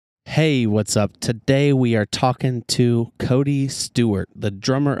Hey, what's up? Today we are talking to Cody Stewart, the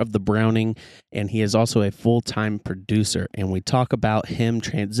drummer of the Browning, and he is also a full-time producer. And we talk about him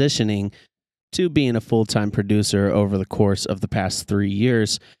transitioning to being a full-time producer over the course of the past 3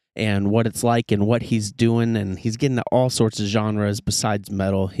 years and what it's like and what he's doing. And he's getting to all sorts of genres besides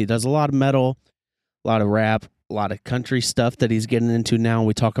metal. He does a lot of metal, a lot of rap, a lot of country stuff that he's getting into now.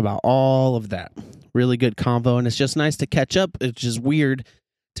 We talk about all of that. Really good convo, and it's just nice to catch up. It's just weird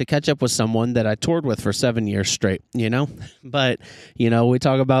to catch up with someone that I toured with for 7 years straight, But, we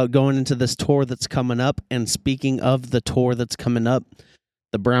talk about going into this tour that's coming up. And speaking of the tour that's coming up,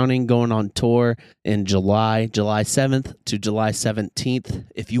 the Browning going on tour in July 7th to July 17th.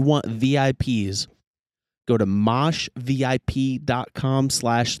 If you want VIPs, go to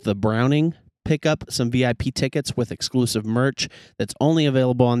moshvip.com/the Browning. Pick up some VIP tickets with exclusive merch that's only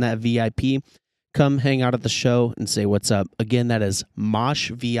available on that VIP. Come hang out at the show and say what's up. Again, that is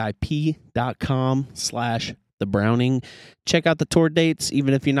moshvip.com/the Browning. Check out the tour dates.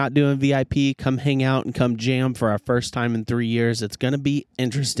 Even if you're not doing VIP, come hang out and come jam for our first time in 3 years. It's going to be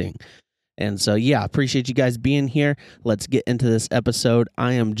interesting. And so, appreciate you guys being here. Let's get into this episode.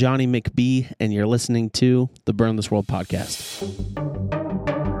 I am Johnny McBee, and you're listening to the Burn This World podcast.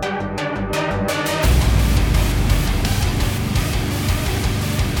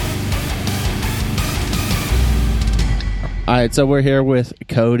 All right, so we're here with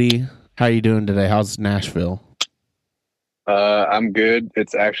Cody. How you doing today? How's Nashville? I'm good.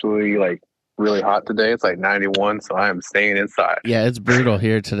 It's actually really hot today. It's 91, so I am staying inside. Yeah, it's brutal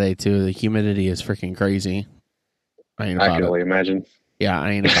here today too. The humidity is freaking crazy. I can only imagine. Yeah,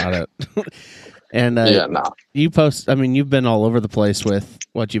 I ain't about it. And you post. I mean, you've been all over the place with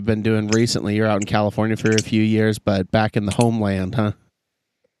what you've been doing recently. You're out in California for a few years, but back in the homeland, huh?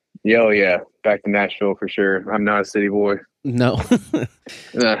 Yeah, back to Nashville for sure. I'm not a city boy. No.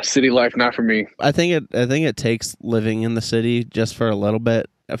 City life not for me. I think it takes living in the city just for a little bit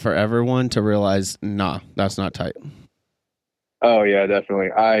for everyone to realize, nah, that's not tight. Oh yeah,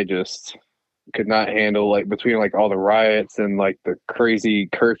 definitely. I just could not handle between all the riots and the crazy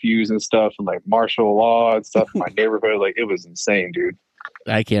curfews and stuff and martial law and stuff in my neighborhood. It was insane, dude.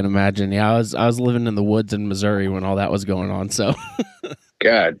 I can't imagine. Yeah, I was living in the woods in Missouri when all that was going on, so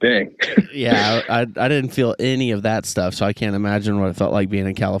God dang. Yeah, I didn't feel any of that stuff, so I can't imagine what it felt like being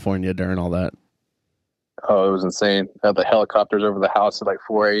in California during all that. Oh, it was insane. I had the helicopters over the house at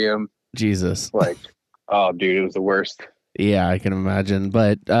 4 a.m. Jesus. Oh, dude, it was the worst. Yeah, I can imagine.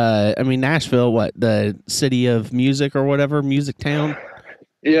 But, Nashville, what, the city of music or whatever, music town?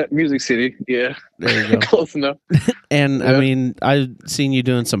 Yeah, Music City. Yeah. There you go. Close enough. And, yeah. I've seen you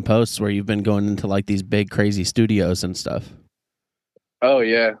doing some posts where you've been going into these big, crazy studios and stuff. Oh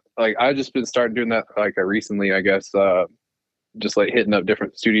yeah, I've just been starting doing that recently, I guess. Just hitting up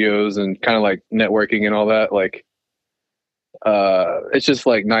different studios and kind of networking and all that. It's just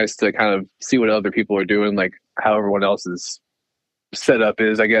nice to kind of see what other people are doing, how everyone else's setup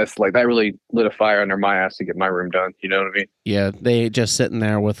is. I guess that really lit a fire under my ass to get my room done. You know what I mean? Yeah, they just sitting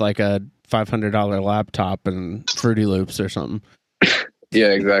there with a $500 laptop and Fruity Loops or something. Yeah,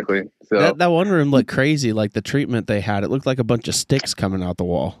 exactly. So that one room looked crazy, the treatment they had. It looked like a bunch of sticks coming out the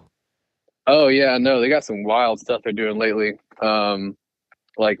wall. Oh yeah, no, they got some wild stuff they're doing lately.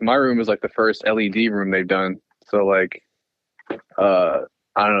 My room is the first LED room they've done. So I don't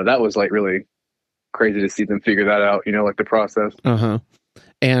know, that was really crazy to see them figure that out, the process. Uh-huh.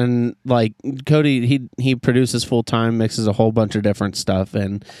 And Cody, he produces full time, mixes a whole bunch of different stuff,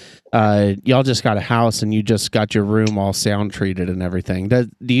 and y'all just got a house and you just got your room all sound treated and everything. Do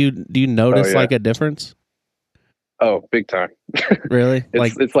you notice a difference? Oh, big time. Really?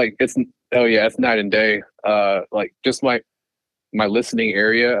 It's night and day. Just my listening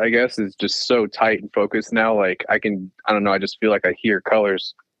area, I guess, is just so tight and focused now. I don't know, I just feel I hear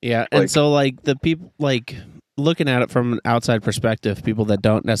colors. Yeah, and so the people looking at it from an outside perspective, people that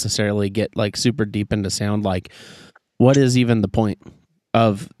don't necessarily get super deep into sound, what is even the point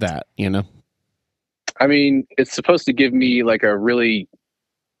of that, I mean, it's supposed to give me a really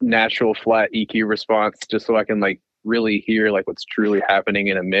natural flat EQ response just so I can really hear what's truly happening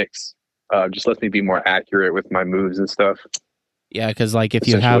in a mix. Just lets me be more accurate with my moves and stuff. Yeah, because if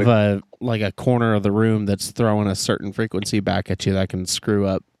you have a corner of the room that's throwing a certain frequency back at you, that can screw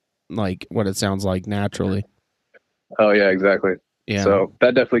up what it sounds like naturally. Oh yeah, exactly. Yeah. So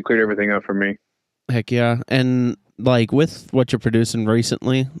that definitely cleared everything up for me. Heck yeah. And with what you're producing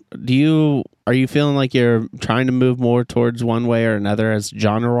recently, are you feeling you're trying to move more towards one way or another as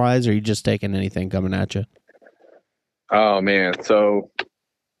genre wise, or are you just taking anything coming at you? Oh man, so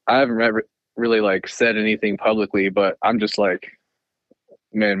I haven't really said anything publicly, but I'm just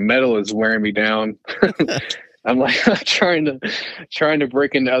man, metal is wearing me down. I'm like trying to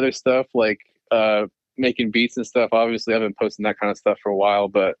break into other stuff, like making beats and stuff. Obviously, I've been posting that kind of stuff for a while,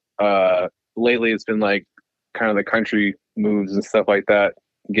 but lately it's been like kind of the country moves and stuff like that.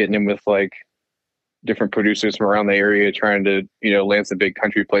 Getting in with like different producers from around the area, trying to land some big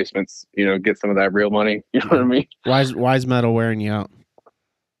country placements. Get some of that real money. You know what I mean? Why is metal wearing you out?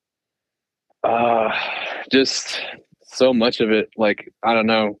 Just so much of it. Like, I don't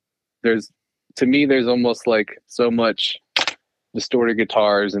know. To me, there's almost like so much distorted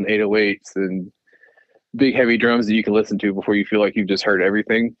guitars and 808s and big heavy drums that you can listen to before you feel like you've just heard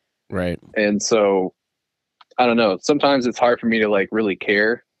everything. Right. And so I don't know. Sometimes it's hard for me to like really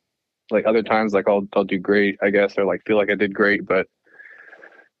care. Like other times, like I'll do great, I guess, or like feel like I did great. But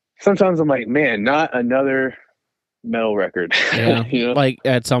sometimes I'm like, man, not another metal record. Yeah. Like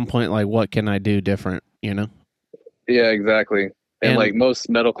at some point, like what can I do different? Yeah, exactly. And like most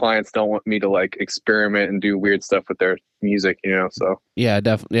metal clients don't want me to like experiment and do weird stuff with their music, so. Yeah,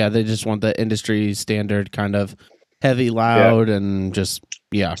 definitely. Yeah, they just want the industry standard kind of heavy, loud, and just,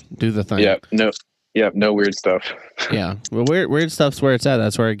 do the thing. No weird stuff. Yeah. Well, weird stuff's where it's at.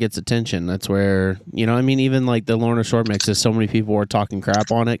 That's where it gets attention. That's where, even like the Lorna Shore mixes, so many people were talking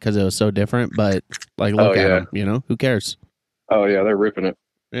crap on it because it was so different, but like, look at them, who cares? Oh, yeah, they're ripping it.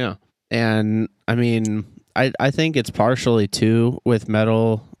 Yeah. And I think it's partially too with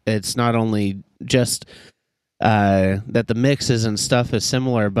metal. It's not only just that the mixes and stuff is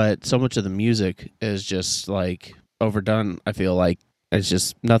similar, but so much of the music is just like overdone. I feel like it's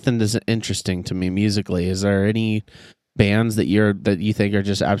just nothing is interesting to me musically. Is there any bands that you think are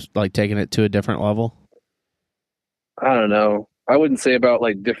just like taking it to a different level? I don't know. I wouldn't say about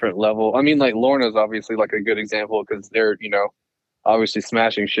like different level. I mean, like Lorna's obviously like a good example because they're obviously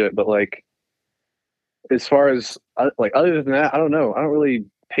smashing shit, but like as far as like other than that, I don't know. I don't really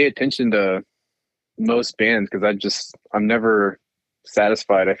pay attention to most bands because I'm never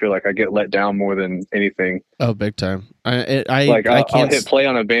satisfied. I feel like I get let down more than anything. Oh, big time. I'll hit play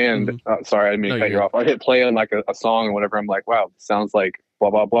on a band. Mm-hmm. Sorry, I didn't mean to cut you off. I hit play on like a song or whatever. I'm like, wow, sounds like blah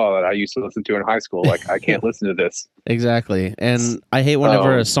blah blah that I used to listen to in high school. Like I can't listen to this. Exactly. And I hate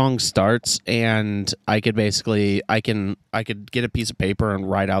whenever a song starts and I could get a piece of paper and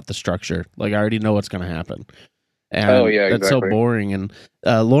write out the structure. Like I already know what's going to happen. And that's so boring. And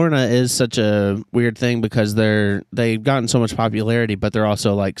Lorna is such a weird thing because they've gotten so much popularity, but they're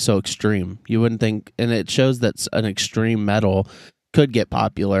also like so extreme. You wouldn't think, and it shows that an extreme metal could get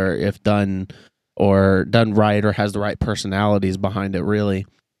popular if done right or has the right personalities behind it, really.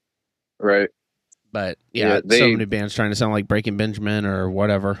 Right. But so many bands trying to sound like Breaking Benjamin or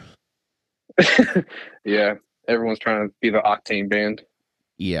whatever. Yeah, everyone's trying to be the Octane band.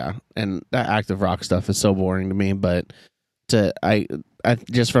 Yeah, and that active rock stuff is so boring to me. But I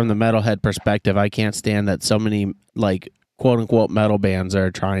just from the metalhead perspective, I can't stand that so many like quote unquote metal bands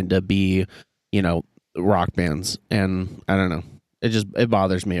are trying to be, rock bands, and I don't know. It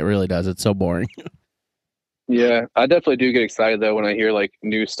bothers me. It really does. It's so boring. Yeah, I definitely do get excited though when I hear like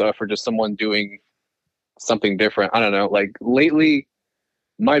new stuff or just someone doing something different. I don't know. Like lately,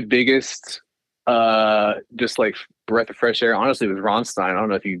 my biggest just like breath of fresh air honestly was Rammstein. I don't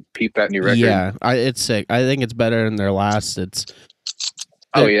know if you peeped that new record. Yeah, it's sick. I think it's better than their last.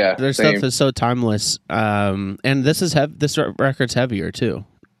 Their stuff is so timeless. And this record's heavier too.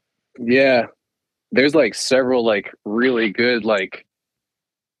 Yeah, there's like several like really good like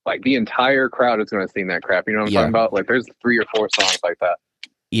the entire crowd is going to sing that crap. You know what I'm talking about? Like there's 3 or 4 songs like that.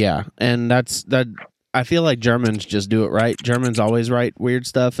 Yeah, and that. I feel like Germans just do it right. Germans always write weird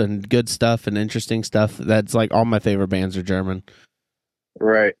stuff and good stuff and interesting stuff. That's like all my favorite bands are German.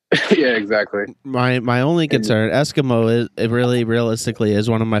 Right. Yeah, exactly. My only concern, Eskimo it really realistically is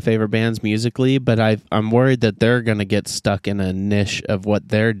one of my favorite bands musically, but I'm worried that they're going to get stuck in a niche of what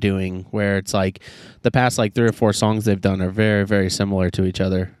they're doing where it's like the past like 3 or 4 songs they've done are very, very similar to each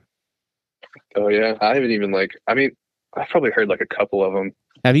other. Oh yeah. I haven't even I've probably heard like a couple of them.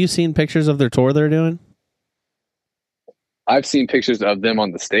 Have you seen pictures of their tour they're doing? I've seen pictures of them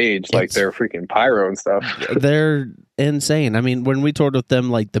on the stage, like they're freaking pyro and stuff. They're insane. I mean, when we toured with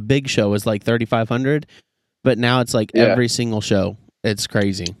them, like the big show was like 3,500, but now it's like every single show. It's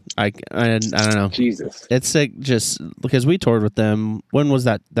crazy. I don't know. Jesus, it's sick. Just because we toured with them. When was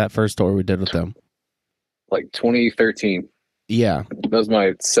that first tour we did with them? Like 2013. Yeah, that was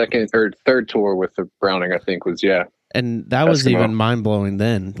my second or third tour with the Browning. I think was and that was even mind blowing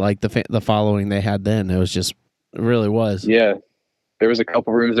then. Like the following they had then, it was just. It really was. Yeah. There was a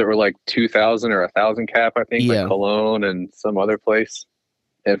couple rooms that were like 2,000 or 1,000 cap, I think, like Cologne and some other place.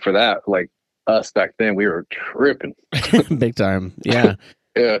 And for that, like us back then, we were tripping. Big time. Yeah.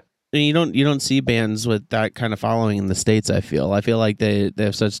 Yeah. And you don't see bands with that kind of following in the States. I feel like they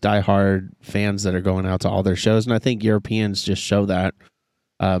have such diehard fans that are going out to all their shows, and I think Europeans just show that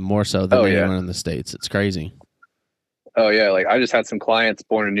more so than anyone in the States. It's crazy. Oh yeah, like I just had some clients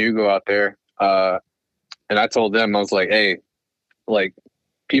born anew go out there, and I told them, I was like, hey, like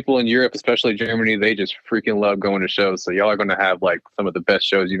people in Europe, especially Germany, they just freaking love going to shows. So y'all are going to have like some of the best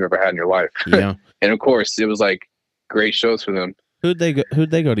shows you've ever had in your life. Yeah. And of course, it was like great shows for them. Who'd they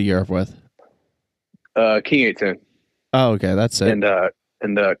go to Europe with? King 810. Oh, okay, that's it.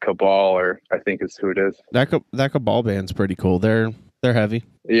 And Cabal, or I think is who it is. That Cabal band's pretty cool. They're heavy.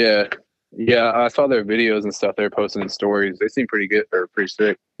 Yeah. Yeah, I saw their videos and stuff they're posting in stories. They seem pretty good or pretty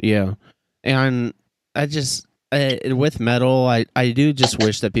sick. Yeah. And I just with metal, I do just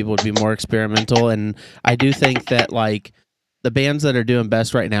wish that people would be more experimental, and I do think that like the bands that are doing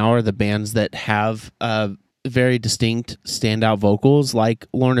best right now are the bands that have very distinct standout vocals, like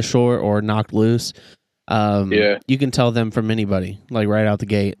Lorna Shore or Knocked Loose. You can tell them from anybody, like right out the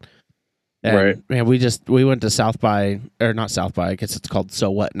gate. And, right. Man, we went to South by, or not South by, I guess it's called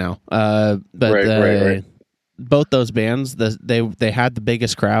So What now. But right. Both those bands, they had the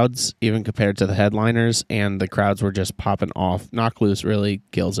biggest crowds, even compared to the headliners, and the crowds were just popping off. Knocked Loose really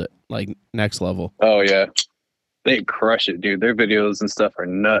kills it, like next level. Oh yeah, they crush it, dude. Their videos and stuff are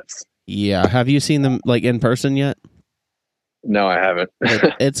nuts. Yeah, have you seen them like in person yet? No, I haven't.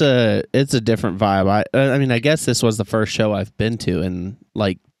 It's a different vibe. I mean, I guess this was the first show I've been to in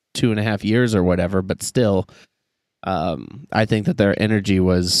like 2.5 years or whatever, but still, I think that their energy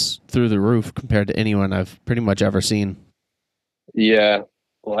was through the roof compared to anyone I've pretty much ever seen. Yeah,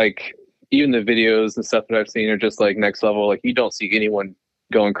 like even the videos and stuff that I've seen are just like next level. Like you don't see anyone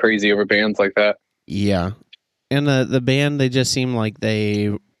going crazy over bands like that. Yeah, and the band, they just seem like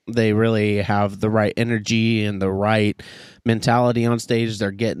they really have the right energy and the right mentality on stage.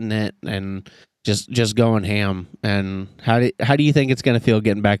 They're getting it and just going ham. And how do you think it's going to feel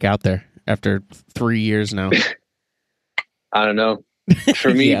getting back out there after 3 years now? I don't know.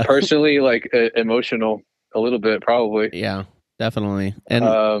 For me personally, like emotional a little bit, probably. Yeah, definitely.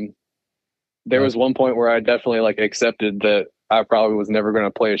 And there was one point where I definitely like accepted that I probably was never going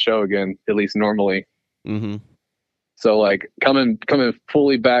to play a show again, at least normally. Mm-hmm. So like coming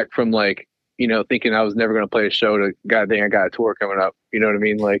fully back from like, you know, thinking I was never going to play a show to goddamn, I got a tour coming up. You know what I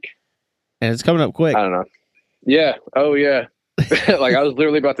mean? Like, and it's coming up quick. I don't know. Yeah. Oh yeah. Like I was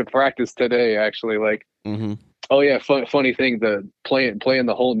literally about to practice today, actually. Like, mm-hmm. Oh yeah. Funny thing, the playing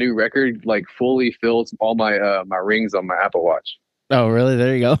the whole new record, like fully fills all my, my rings on my Apple Watch. Oh really?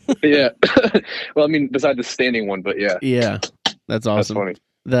 There you go. Yeah. Well, I mean, besides the standing one, but yeah. Yeah. That's awesome.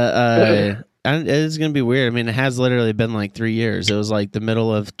 That's funny. And it's going to be weird. I mean, it has literally been like 3 years. It was like the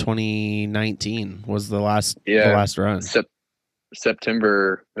middle of 2019 was the last run.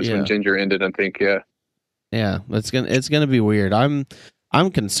 September is when Ginger ended, I think. Yeah. Yeah, it's gonna be weird. I'm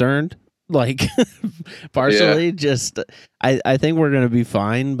concerned. Like partially, just I think we're gonna be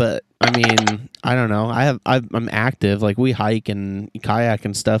fine, but I mean, I don't know. I'm active. Like we hike and kayak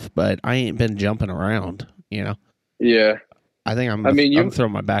and stuff, but I ain't been jumping around. You know. Yeah. I think I'm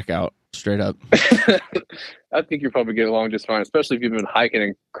throwing my back out straight up. I think you'll probably get along just fine, especially if you've been hiking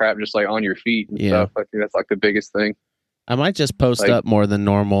and crap just like on your feet and stuff. I think that's like the biggest thing. I might just post up more than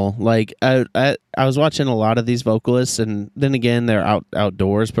normal. Like I was watching a lot of these vocalists, and then again, they're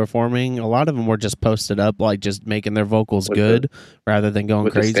outdoors performing. A lot of them were just posted up, like just making their vocals good rather than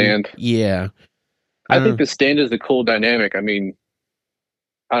going crazy. The stand. Yeah, I think the stand is the cool dynamic. I mean,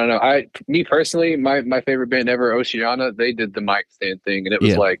 I don't know. Me personally, my favorite band ever, Oceana, they did the mic stand thing, and it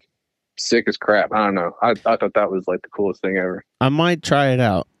was like sick as crap. I don't know. I thought that was like the coolest thing ever. I might try it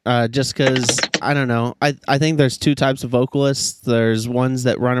out. Just because, I don't know. I think there's two types of vocalists. There's ones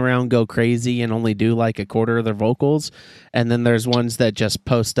that run around, go crazy, and only do like a quarter of their vocals. And then there's ones that just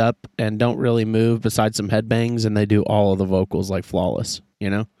post up and don't really move besides some headbangs, and they do all of the vocals like flawless,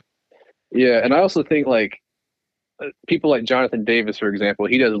 you know? Yeah, and I also think like people like Jonathan Davis, for example,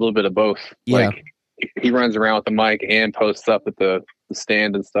 he does a little bit of both. Yeah. Like he runs around with the mic and posts up at the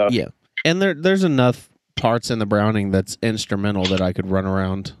stand and stuff. Yeah. And there's enough parts in the Browning that's instrumental that I could run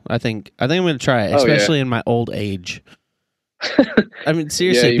around. I think I'm going to try it, especially in my old age. I mean,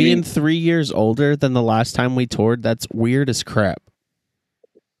 seriously, being 3 years older than the last time we toured, that's weird as crap.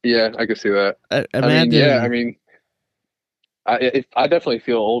 Yeah, I can see that. Imagine, I definitely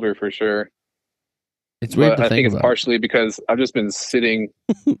feel older for sure. It's weird to I think it's about. Partially because I've just been sitting,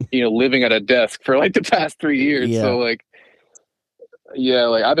 living at a desk for like the past 3 years. Yeah. So like, yeah,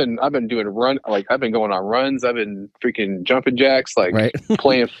 like I've been doing I've been going on runs. I've been freaking jumping jacks, like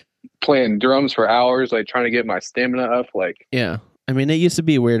playing drums for hours, like trying to get my stamina up. Like, yeah, I mean, it used to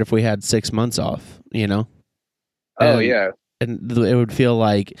be weird if we had 6 months off, you know? Oh And- yeah. And it would feel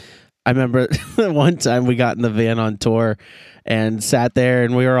like, I remember one time we got in the van on tour and sat there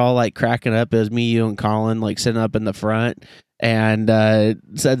and we were all like cracking up. It was me, you, and Colin like sitting up in the front and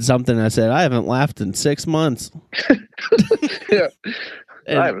said something. I said, I haven't laughed in 6 months. Yeah.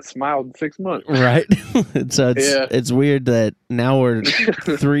 And- I haven't smiled in 6 months. Right. So Yeah. it's weird that now we're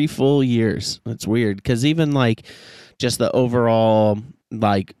 3 full years. It's weird because even like just the overall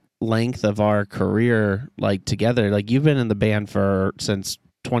like length of our career like together, like you've been in the band since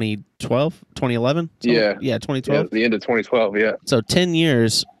 2012, 2011? Yeah. Yeah, 2012. Yeah, the end of 2012. Yeah. So 10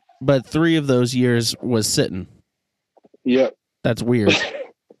 years, but 3 of those years was sitting. Yep. That's weird.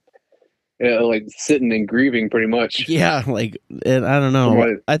 Yeah, like sitting and grieving pretty much. Yeah, like, and I don't know.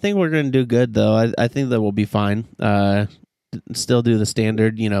 Right. I think we're going to do good, though. I think that we'll be fine. Still do the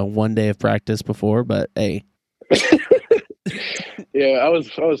standard, 1 day of practice before, but hey. Yeah, I was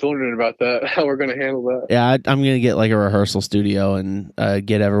wondering about that, how we're gonna handle that. Yeah, I'm going to get like a rehearsal studio and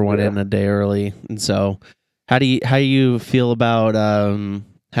get everyone in a day early. And so how do you feel about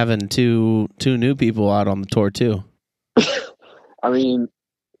having two new people out on the tour too? I mean,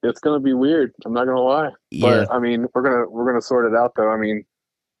 it's gonna be weird. I'm not gonna lie. Yeah. But I mean, we're gonna sort it out though. I mean,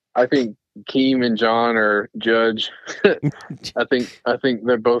 I think Keem and John are Judge. I think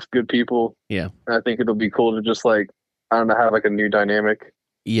they're both good people. Yeah. And I think it'll be cool to just like, I don't know, have like a new dynamic.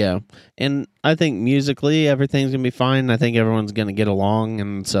 Yeah. And I think musically everything's going to be fine. I think everyone's going to get along.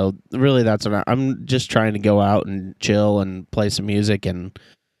 And so really that's what I'm just trying to go out and chill and play some music and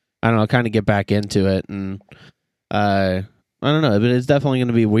I don't know, kind of get back into it. And I don't know, but it's definitely going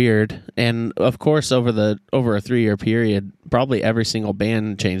to be weird. And of course, over a 3-year period, probably every single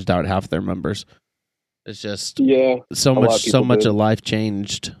band changed out half their members. It's just so much of life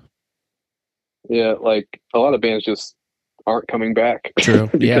changed. Yeah, like a lot of bands just aren't coming back. True.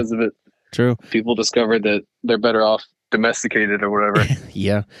 because of it. True. People discovered that they're better off domesticated or whatever.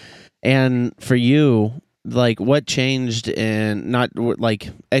 Yeah. And for you, like what changed in not like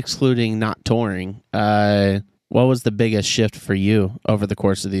excluding not touring, what was the biggest shift for you over the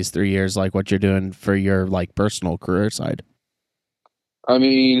course of these 3 years? Like what you're doing for your like personal career side? I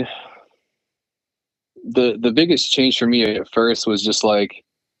mean, the biggest change for me at first was just like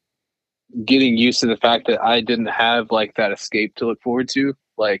getting used to the fact that I didn't have like that escape to look forward to,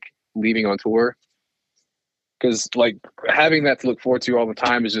 like leaving on tour. Because like having that to look forward to all the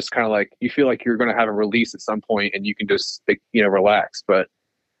time is just kind of like you feel like you're going to have a release at some point and you can just relax. But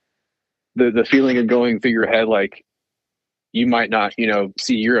the feeling of going through your head like you might not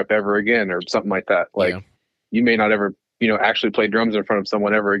see Europe ever again or something like that. Like you may not ever actually play drums in front of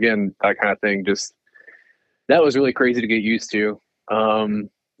someone ever again. That kind of thing. Just that was really crazy to get used to.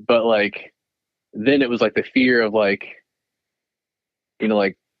 But like, then it was like the fear of like,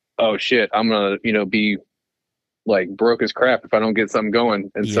 like, oh shit, I'm gonna, be like broke as crap if I don't get something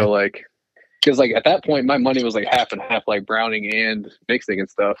going. And so like, cause like at that point, my money was like half and half, like browning and mixing and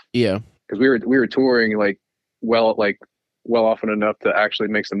stuff. Yeah. Cause we were touring like well often enough to actually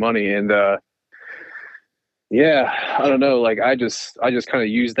make some money. And, I don't know. Like I just kind of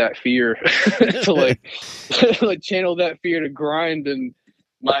used that fear to like channel that fear to grind and,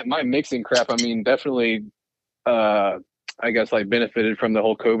 my mixing crap, I mean, definitely, I guess like benefited from the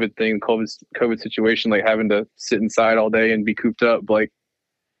whole COVID situation, like having to sit inside all day and be cooped up. Like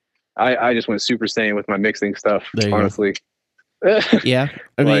I just went super sane with my mixing stuff, honestly. Yeah.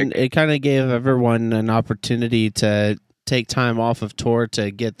 I mean, it kind of gave everyone an opportunity to take time off of tour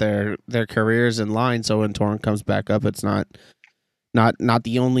to get their careers in line. So when touring comes back up, it's not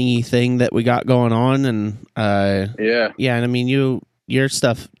the only thing that we got going on. And and I mean, your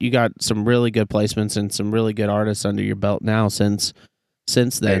stuff, you got some really good placements and some really good artists under your belt now since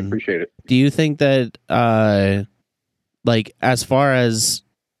then. I appreciate it. Do you think that like as far as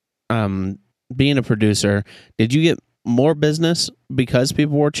being a producer, did you get more business because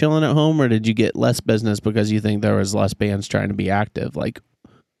people were chilling at home, or did you get less business because you think there was less bands trying to be active? Like,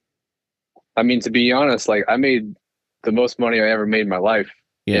 I mean, to be honest, like I made the most money I ever made in my life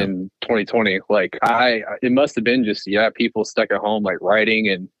in 2020. Like it must have been just, people stuck at home, like writing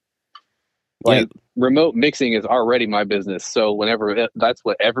and like remote mixing is already my business. So whenever that's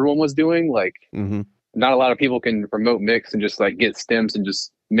what everyone was doing, like not a lot of people can remote mix and just like get stems and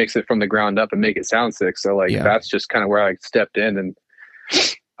just mix it from the ground up and make it sound sick. So like, that's just kind of where I stepped in. And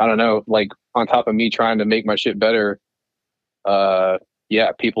I don't know, like on top of me trying to make my shit better,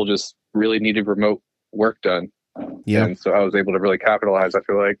 people just really needed remote work done. Yeah. And so I was able to really capitalize, I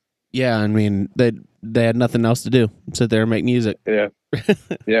feel like. Yeah, I mean, they had nothing else to do. Sit there and make music. Yeah.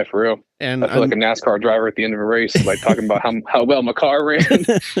 Yeah, for real. And I feel like a NASCAR driver at the end of a race, like talking about how well my car ran.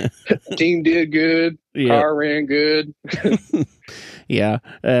 Team did good. Yeah. Car ran good. Yeah.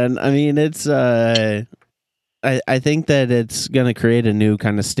 And I mean, it's, I think that it's going to create a new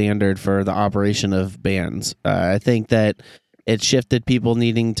kind of standard for the operation of bands. I think that it shifted people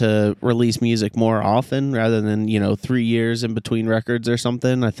needing to release music more often rather than, 3 years in between records or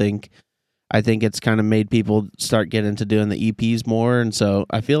something. I think it's kind of made people start getting to doing the EPs more. And so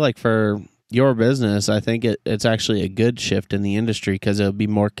I feel like for your business, I think it's actually a good shift in the industry because it'll be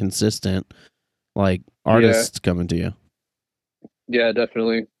more consistent, like artists coming to you. Yeah,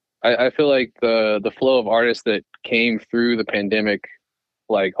 definitely. I feel like the flow of artists that came through the pandemic,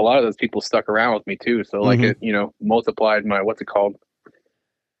 like a lot of those people stuck around with me too. So like it, multiplied my,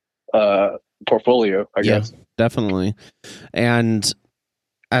 portfolio, I guess. Definitely. And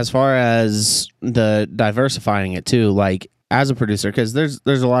as far as the diversifying it too, like as a producer, because there's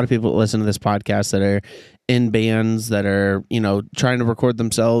a lot of people that listen to this podcast that are in bands that are, trying to record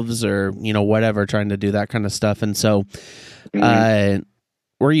themselves or, whatever, trying to do that kind of stuff. And so, I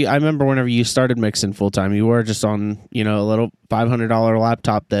remember whenever you started mixing full time, you were just on, a little $500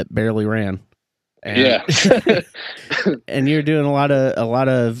 laptop that barely ran. And, and you're doing a lot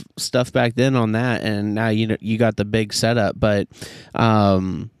of stuff back then on that, and now you got the big setup. But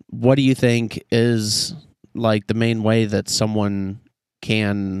what do you think is like the main way that someone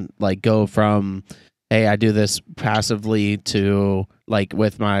can like go from, hey, I do this passively to like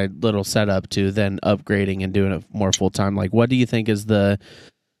with my little setup to then upgrading and doing it more full time? Like, what do you think is the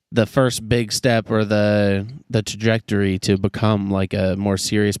first big step or the trajectory to become like a more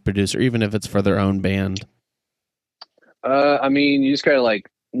serious producer, even if it's for their own band? I mean, you just gotta like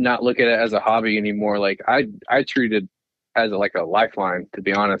not look at it as a hobby anymore. Like I treat it as like a lifeline, to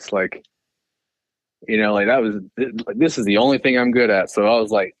be honest. Like, like this is the only thing I'm good at. So I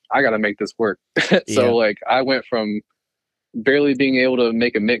was like, I gotta make this work. So like I went from barely being able to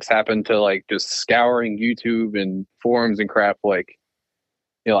make a mix happen to like just scouring YouTube and forums and crap. Like,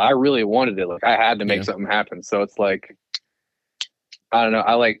 I really wanted it. Like I had to make something happen. So it's like, I don't know.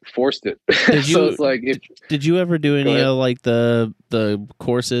 I like forced it. So it's like, did you ever do any of like the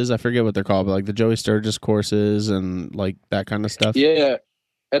courses? I forget what they're called, but like the Joey Sturgis courses and like that kind of stuff. Yeah.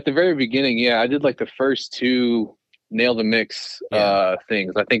 At the very beginning. Yeah. I did like the first 2 Nail the Mix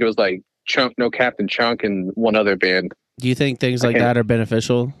things. I think it was like Chunk, No Captain Chunk, and one other band. Do you think things like that are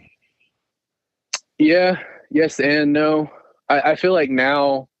beneficial? Yeah. Yes and no. I feel like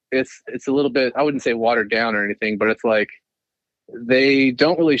now it's a little bit, I wouldn't say watered down or anything, but it's like they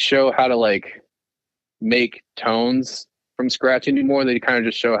don't really show how to like make tones from scratch anymore. They kind of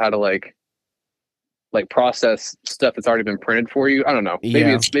just show how to like process stuff that's already been printed for you. I don't know.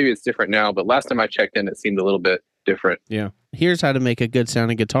 Maybe it's different now, but last time I checked in, it seemed a little bit different. Yeah. Here's how to make a good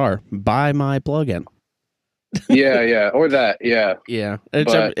sounding guitar. Buy my plugin. Yeah, or that, yeah.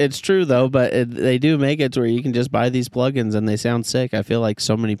 It's true though, but they do make it to where you can just buy these plugins and they sound sick. I feel like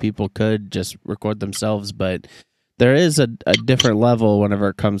so many people could just record themselves, but there is a different level whenever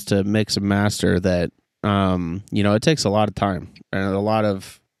it comes to mix and master that it takes a lot of time and a lot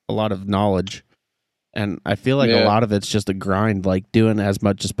of knowledge, and I feel like a lot of it's just a grind, like doing as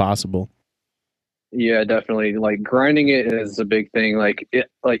much as possible. Yeah, definitely. Like grinding it is a big thing. Like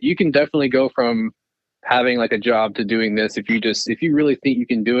you can definitely go from having like a job to doing this if you really think you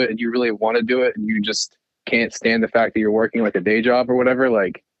can do it and you really want to do it and you just can't stand the fact that you're working like a day job or whatever.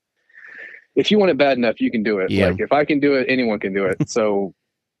 Like if you want it bad enough, you can do it. Like if I can do it, anyone can do it. So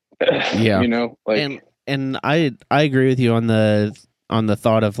like, and I agree with you on the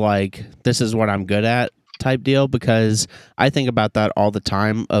thought of like, this is what I'm good at type deal, because I think about that all the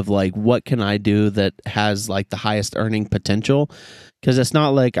time of like, what can I do that has like the highest earning potential? Because it's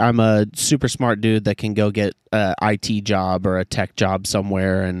not like I'm a super smart dude that can go get a IT job or a tech job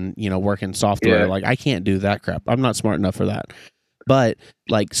somewhere and, work in software. Like I can't do that crap. I'm not smart enough for that. But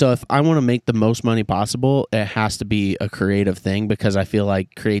like, so if I want to make the most money possible, it has to be a creative thing, because I feel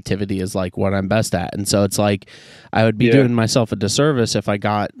like creativity is like what I'm best at. And so it's like, I would be doing myself a disservice if I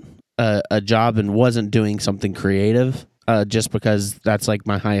got a job and wasn't doing something creative, just because that's like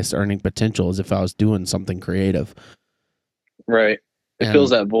my highest earning potential is if I was doing something creative. Right. It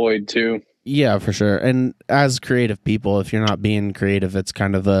fills that void too. Yeah, for sure. And as creative people, if you're not being creative, it's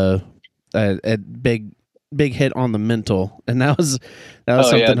kind of a big hit on the mental. And that was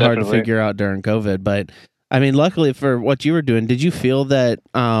something hard to figure out during COVID. But I mean, luckily for what you were doing, did you feel that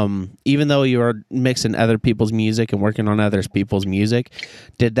even though you were mixing other people's music and working on other people's music,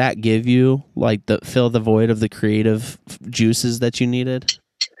 did that give you like fill the void of the creative juices that you needed?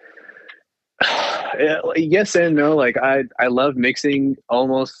 Yes and no. Like I love mixing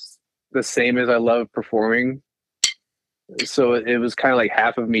almost the same as I love performing. So it was kind of like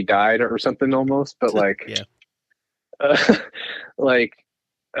half of me died or something almost. But like, Yeah. uh, like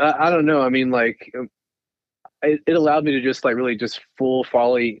I don't know. I mean, like it allowed me to just like really just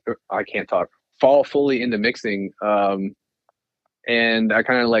I can't talk, fall fully into mixing. And I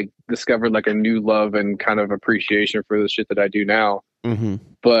kind of like discovered like a new love and kind of appreciation for the shit that I do now. Mm-hmm.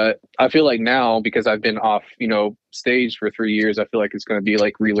 But I feel like now, because I've been off, stage for 3 years, I feel like it's going to be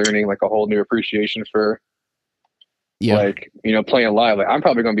like relearning like a whole new appreciation for like, playing live. Like I'm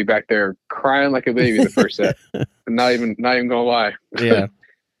probably going to be back there crying like a baby the first set. not even gonna lie. Yeah.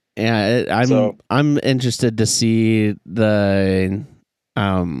 I'm interested to see the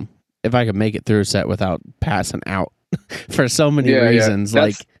if I could make it through a set without passing out for so many reasons.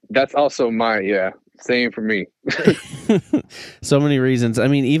 Yeah. That's also same for me. So many reasons. I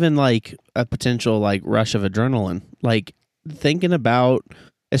mean, even like a potential like rush of adrenaline. Like thinking about,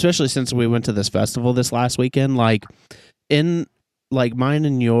 especially since we went to this festival this last weekend, like in like mine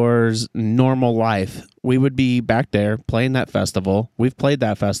and yours normal life, we would be back there playing that festival. We've played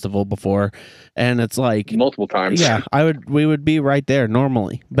that festival before, and it's like multiple times. Yeah, we would be right there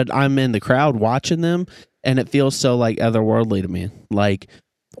normally, but I'm in the crowd watching them, and it feels so like otherworldly to me. Like,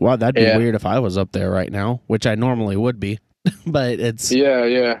 wow, that'd be weird if I was up there right now, which I normally would be. But it's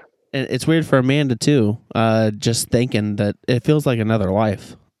it's weird for Amanda too. Just thinking that it feels like another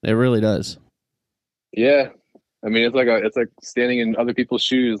life. It really does. Yeah. I mean, it's like standing in other people's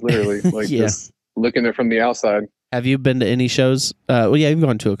shoes, literally, like just looking at it from the outside. Have you been to any shows? Well, yeah, you've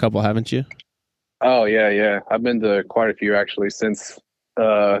gone to a couple, haven't you? Oh yeah. I've been to quite a few actually since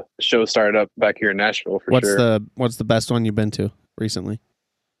shows started up back here in Nashville. What's the best one you've been to recently?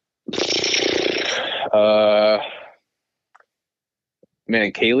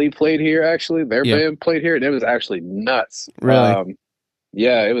 Man, Kaylee played here actually. Their band played here, and it was actually nuts. Really?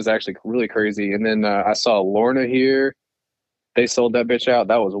 Yeah, it was actually really crazy. And then I saw Lorna here. They sold that bitch out.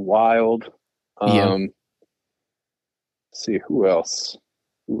 That was wild. Let's see, who else?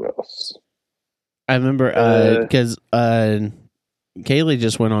 I remember because Kaylee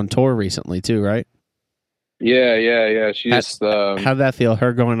just went on tour recently too, right? Yeah. She just how'd that feel?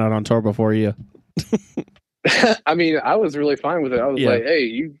 Her going out on tour before you? I mean, I was really fine with it. I was like, hey,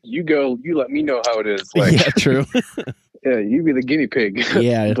 you go, you let me know how it is. Like, yeah, true. Yeah, you be the guinea pig.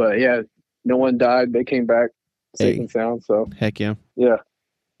 Yeah. But yeah, no one died. They came back safe and sound. So heck yeah. Yeah.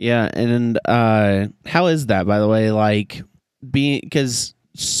 Yeah. And how is that, by the way? Like because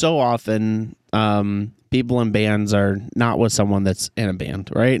so often people in bands are not with someone that's in a band,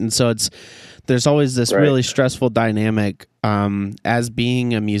 right? And so there's always this really stressful dynamic as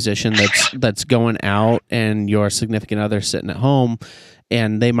being a musician that's going out and your significant other sitting at home,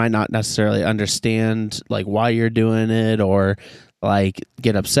 and they might not necessarily understand like why you're doing it or like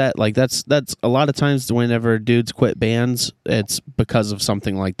get upset. Like that's a lot of times whenever dudes quit bands, it's because of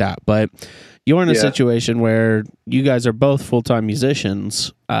something like that. But you're in a situation where you guys are both full-time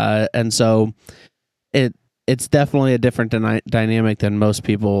musicians, and so it's definitely a different dynamic than most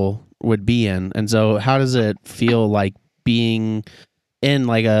people would be in. And so how does it feel like being in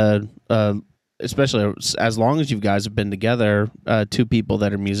like a especially as long as you guys have been together, two people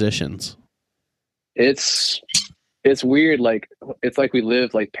that are musicians? It's weird. Like, it's like we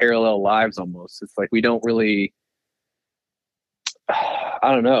live like parallel lives almost. It's like we don't really, I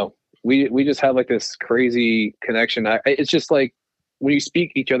don't know. We just have like this crazy connection. It's just like when you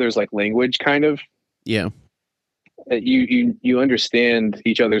speak each other's like language, kind of. Yeah. You understand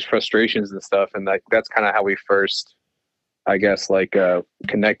each other's frustrations and stuff, and like that's kind of how we first, I guess, like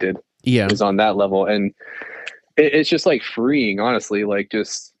connected. Yeah, is on that level, and it's just like freeing, honestly. Like,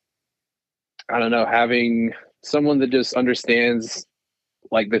 just I don't know, having someone that just understands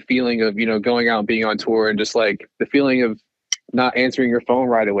like the feeling of going out and being on tour, and just like the feeling of not answering your phone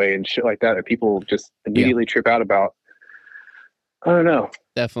right away and shit like that people just immediately trip out about. I don't know.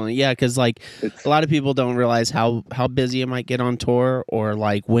 Definitely. Yeah, because like a lot of people don't realize how busy you might get on tour, or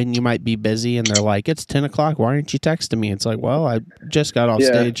like when you might be busy and they're like, it's 10 o'clock. Why aren't you texting me? It's like, well, I just got off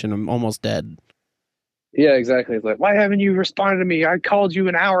stage and I'm almost dead. Yeah, exactly. It's like, why haven't you responded to me? I called you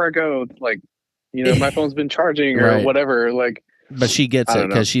an hour ago. Like, my phone's been charging or whatever. Like, but she gets it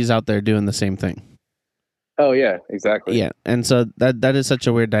because she's out there doing the same thing. Oh yeah, exactly. Yeah. And so that is such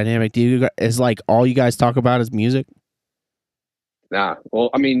a weird dynamic. Is like all you guys talk about is music? Nah. Well,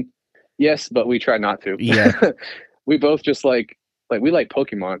 I mean, yes, but we try not to. Yeah. We both just like we like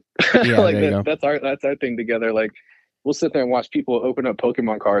Pokemon. Yeah, like that's our thing together. Like, we'll sit there and watch people open up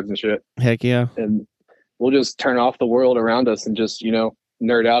Pokemon cards and shit. Heck yeah. And we'll just turn off the world around us and just,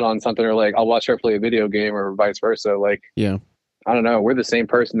 nerd out on something, or like I'll watch her play a video game, or vice versa. Like, Yeah. I don't know. We're the same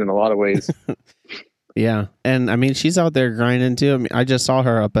person in a lot of ways. Yeah. And I mean, she's out there grinding too. I mean, I just saw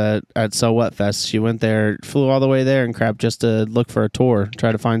her up at So What Fest. She went there, flew all the way there and crap just to look for a tour,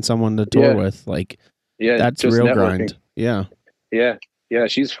 try to find someone to tour with. Like, yeah, that's just real networking. grind. Yeah. Yeah. Yeah.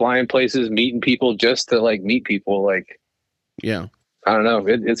 She's flying places, meeting people just to like meet people. Like, Yeah. I don't know.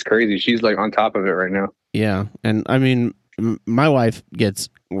 It's crazy. She's like on top of it right now. Yeah. And I mean, my wife gets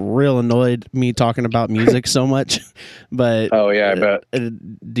real annoyed me talking about music so much, but Oh yeah, I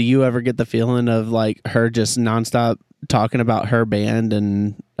bet. do you ever get the feeling of like her just nonstop talking about her band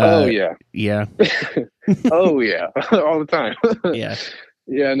and Oh yeah. yeah. Oh yeah. All the time. Yeah.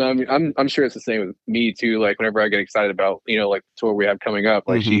 Yeah, no, I mean, I'm sure it's the same with me too. Like whenever I get excited about, like the tour we have coming up,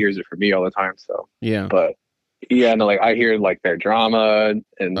 like she hears it from me all the time. So Yeah. but yeah, no, like I hear like their drama,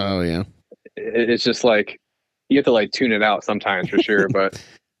 and Oh yeah. it's just like you have to like tune it out sometimes for sure. But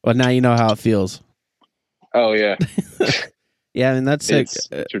Well, now you know how it feels. oh yeah, Yeah, I mean that's sick.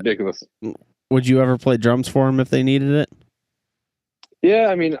 it's ridiculous. Would you ever play drums for them if they needed it? Yeah,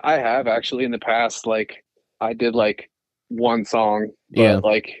 I mean, I have actually in the past. Like I did like one song, but Yeah.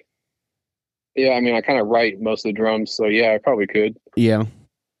 like yeah, I mean, I kind of write most of the drums, so yeah, I probably could. Yeah.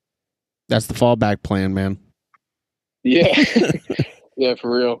 That's the fallback plan, man. Yeah, yeah,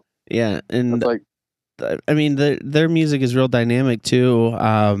 for real. Yeah, and It's like I mean, their music is real dynamic too.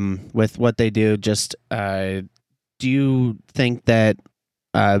 With what they do, just do you think that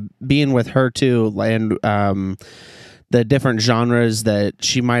being with her too, and the different genres that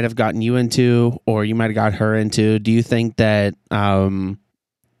she might have gotten you into, or you might have got her into, do you think that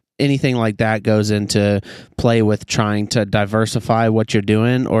anything like that goes into play with trying to diversify what you're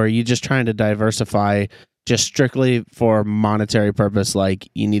doing, or are you just trying to diversify just strictly for monetary purpose? Like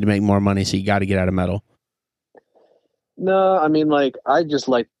you need to make more money, so you got to get out of metal. no, I mean, like I just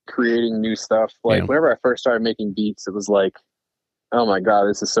like creating new stuff. Like Yeah. whenever I first started making beats, it was like, oh my god,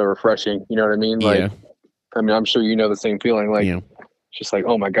 this is so refreshing. You know what I mean? Like, Yeah. I mean, I'm sure you know the same feeling. Like, Yeah. just like,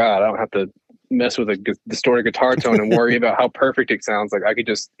 oh my god, I don't have to mess with a distorted guitar tone and worry about how perfect it sounds. Like I could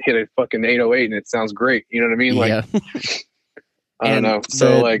just hit a fucking 808 and it sounds great. You know what I mean? Like, Yeah. I don't And know.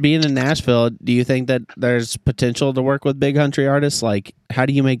 So like, being in Nashville, do you think that there's potential to work with big country artists? Like, how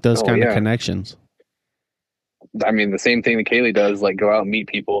do you make those Oh, kind of yeah. connections? I mean, the same thing that Kaylee does, like go out and meet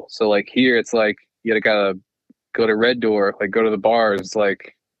people. So like here, it's like you gotta go to Red Door, like go to the bars,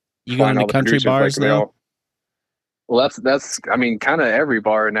 like You go find into all the country producers, bars like, they now? all- Well, that's. I mean, kind of every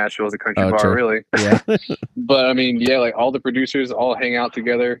bar in Nashville is a country Oh, bar, true. really. Yeah. But I mean, yeah, like all the producers all hang out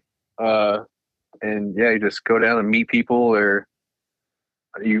together, and yeah, you just go down and meet people, or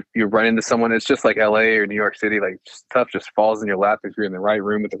you run into someone. It's just like L.A. or New York City. Like stuff just falls in your lap if you're in the right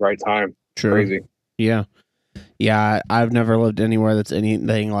room at the right time. True. Crazy. Yeah. Yeah. I've never lived anywhere that's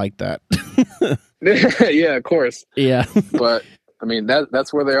anything like that. Yeah, of course. Yeah. But I mean,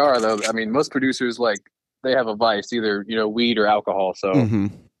 that's where they are, though. I mean, most producers like they have a vice, either weed or alcohol. So I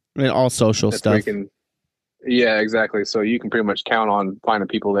mean, all social that's stuff. yeah, exactly. So you can pretty much count on finding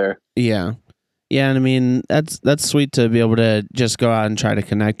people there. Yeah. Yeah, and I mean that's sweet to be able to just go out and try to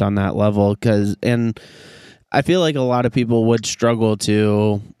connect on that level, and I feel like a lot of people would struggle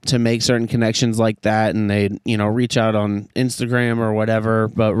to make certain connections like that, and they reach out on Instagram or whatever,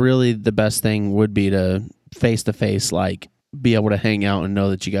 but really the best thing would be to face, like be able to hang out and know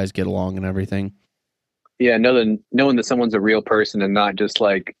that you guys get along and everything. Yeah, knowing that someone's a real person and not just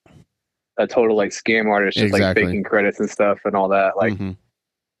like a total like scam artist, just Exactly. like faking credits and stuff and all that. Like Mhm.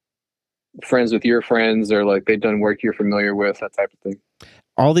 friends with your friends, or like they've done work you're familiar with, that type of thing.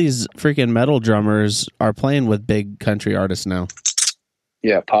 All these freaking metal drummers are playing with big country artists now.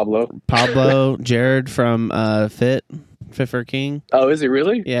 Yeah, Pablo, Jared from Fit for King. Oh, is he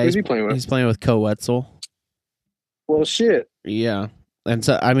really? Yeah, Who's he playing with? He's playing with Co Wetzel. Well, shit. Yeah. And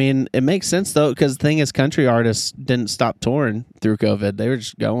so, I mean, it makes sense, though, because the thing is, country artists didn't stop touring through COVID. They were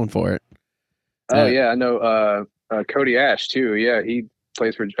just going for it. Oh, yeah, I know Cody Ash, too. Yeah, he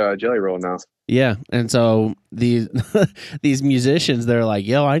plays for Jelly Roll now. Yeah. And so these musicians, they're like,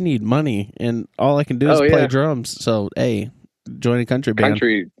 yo, I need money, and all I can do is play drums. So, hey, join a country band.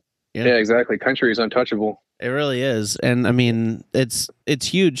 Country. Yeah. Yeah, exactly. Country is untouchable. It really is. And, I mean, it's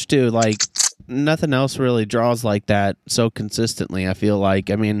huge, too. Like, nothing else really draws like that so consistently, I feel like.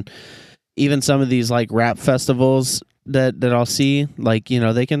 I mean, even some of these like rap festivals that I'll see, like,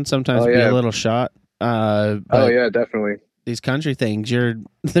 they can sometimes be a little shot. But yeah, definitely. These country things,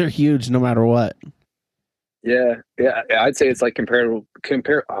 they're huge no matter what. Yeah, I'd say it's like comparable.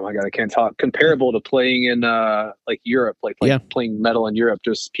 Oh my god, I can't talk. Comparable to playing in like Europe, like playing metal in Europe.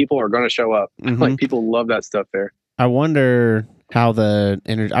 Just people are going to show up. Mhm. Like people love that stuff there. I wonder how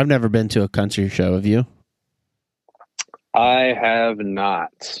I've never been to a country show. Have you? I have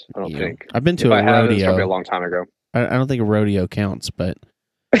not. I don't Yeah. think. I've been to If a I have, it's probably a rodeo. long time ago. I don't think a rodeo counts, but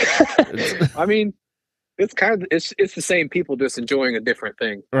I mean, it's kind of it's the same people just enjoying a different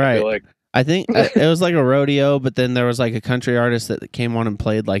thing. I right. feel like. I think it was like a rodeo, but then there was like a country artist that came on and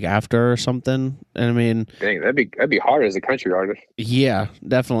played like after or something. And I mean, Dang, that'd be hard as a country artist. yeah,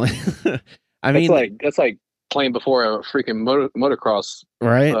 definitely. I mean, That's like playing before a freaking motocross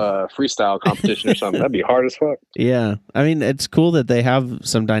right? freestyle competition or something. That'd be hard as fuck. Yeah. I mean, it's cool that they have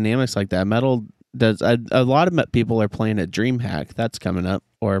some dynamics like that. Metal does a lot of people are playing at DreamHack. That's coming up,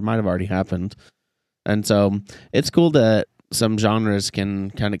 or it might have already happened. And so it's cool that some genres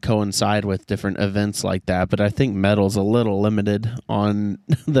can kind of coincide with different events like that. But I think metal's a little limited on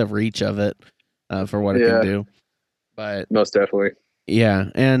the reach of it for what it can do. But most definitely. Yeah.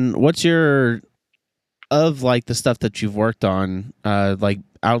 And what's your of like the stuff that you've worked on like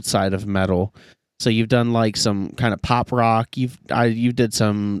outside of metal? So you've done like some kind of pop rock. You did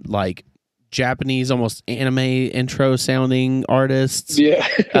some like Japanese, almost anime intro sounding artists.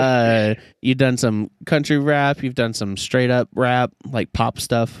 Yeah. You've done some country rap. You've done some straight up rap, like pop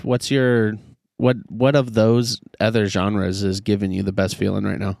stuff. What's your what of those other genres is giving you the best feeling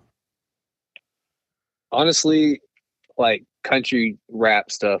right now? Honestly, like country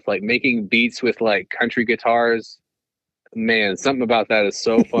rap stuff, like making beats with like country guitars. Man, something about that is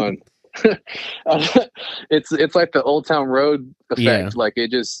so fun. It's like the Old Town Road effect. Yeah. Like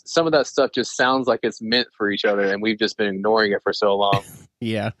it just some of that stuff just sounds like it's meant for each other, and we've just been ignoring it for so long.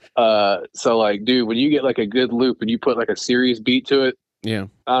 Yeah. So like, dude, when you get like a good loop and you put like a serious beat to it, yeah,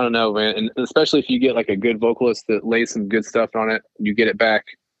 I don't know, man. And especially if you get like a good vocalist that lays some good stuff on it, you get it back.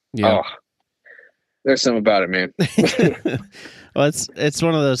 Yeah. Oh, there's something about it, man. Well, it's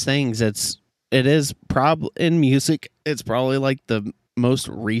one of those things. It is probably in music. It's probably like the most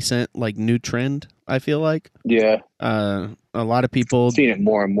recent like new trend. I feel like. Yeah. A lot of people seen it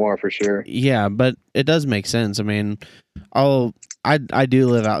more and more for sure. Yeah, but it does make sense. I mean, I do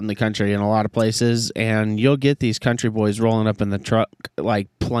live out in the country in a lot of places, and you'll get these country boys rolling up in the truck like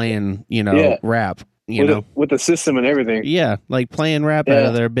playing, rap. With the system and everything. Yeah, like playing rap out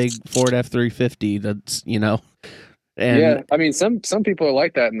of their big Ford F-350. That's And yeah, I mean, some people are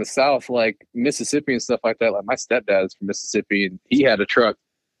like that in the South, like Mississippi and stuff like that. Like my stepdad's from Mississippi, and he had a truck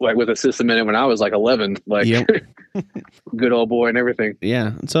like with a system in it when I was like 11. Like, yep. good old boy and everything. Yeah,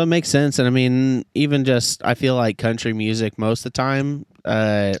 and so it makes sense. And I mean, even just I feel like country music most of the time,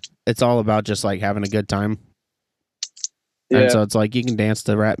 it's all about just like having a good time. Yeah. And so it's like you can dance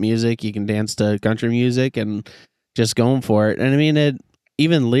to rap music, you can dance to country music, and just going for it. And I mean,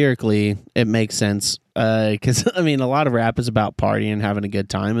 even lyrically, it makes sense. Because I mean, a lot of rap is about partying, having a good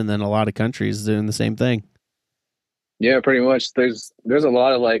time, and then a lot of country is doing the same thing. Yeah, pretty much. There's a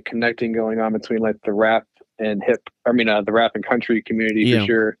lot of like connecting going on between like the rap and the rap and country community for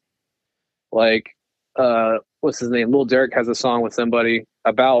sure. Like, what's his name? Lil Durk has a song with somebody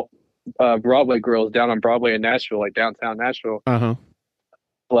about Broadway girls down on Broadway in Nashville, like downtown Nashville.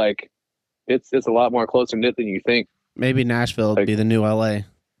 Like, it's a lot more closer knit than you think. Maybe Nashville would be the new LA.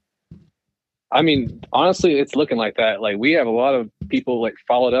 I mean, honestly, it's looking like that. Like, we have a lot of people like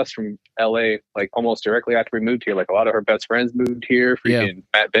followed us from LA, like almost directly after we moved here. Like, a lot of her best friends moved here. Freaking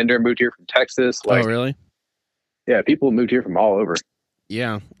Matt Bender moved here from Texas. Like, oh, really? Yeah, people moved here from all over.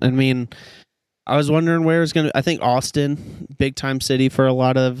 Yeah, I mean, I was wondering where it's gonna. I think Austin, big time city for a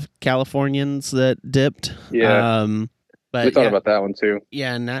lot of Californians that dipped. Yeah, but we thought about that one too.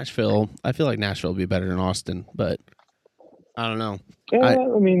 Yeah, Nashville. I feel like Nashville would be better than Austin, but I don't know. Yeah,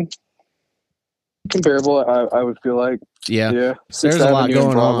 I mean, comparable. I would feel like. Yeah, There's a lot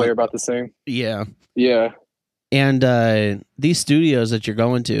going Broadway on. are about the same. Yeah. And these studios that you're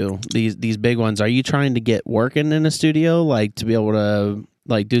going to, these big ones, are you trying to get working in a studio, like to be able to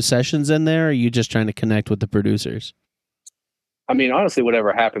like do sessions in there? Or are you just trying to connect with the producers? I mean, honestly,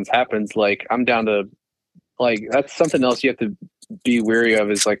 whatever happens. Like, I'm down to, like, that's something else you have to be wary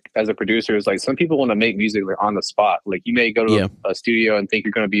of is like, as a producer, is like some people want to make music like on the spot. Like, you may go to a studio and think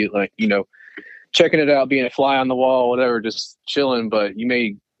you're going to be like, checking it out, being a fly on the wall, whatever, just chilling, but you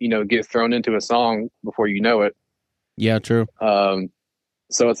may, get thrown into a song before you know it. Yeah, true.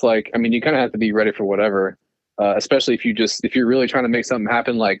 So it's like, I mean, you kind of have to be ready for whatever, especially if you're really trying to make something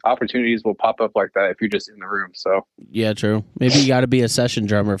happen, like opportunities will pop up like that if you're just in the room. So yeah, true. Maybe you got to be a session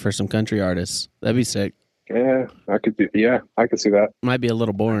drummer for some country artists. That'd be sick. Yeah, I could see that. Might be a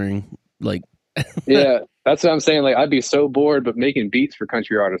little boring. Like, yeah, that's what I'm saying. Like, I'd be so bored, but making beats for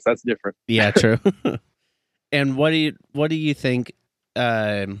country artists, that's different. Yeah, true. And what do you think?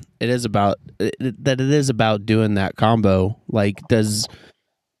 it is about that. It is about doing that combo. Like, does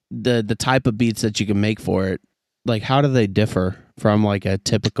the type of beats that you can make for it, like, how do they differ from like a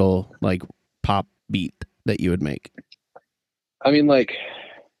typical like pop beat that you would make? I mean, like,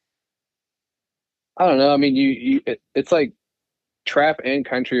 I don't know. I mean, it's like trap and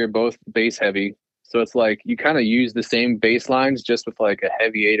country are both bass heavy. So it's like you kind of use the same bass lines just with like a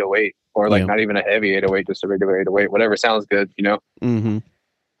heavy 808 or like Yeah. not even a heavy 808, just a regular 808, whatever sounds good, you know? Mm-hmm.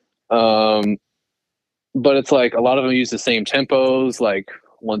 But it's like a lot of them use the same tempos, like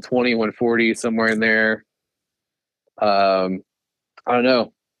 120, 140, somewhere in there. I don't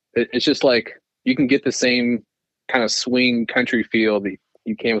know. It's just like you can get the same kind of swing country feel that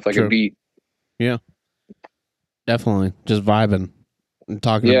you can with like True. a beat. Yeah, definitely. Just vibing and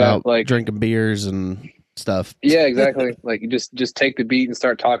talking Yeah, about like drinking beers and stuff. yeah, exactly. Like you just take the beat and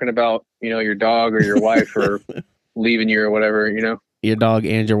start talking about, you know, your dog or your wife or leaving you or whatever, you know. Your dog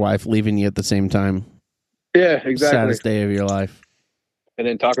and your wife leaving you at the same time. Yeah, exactly. Saddest day of your life. And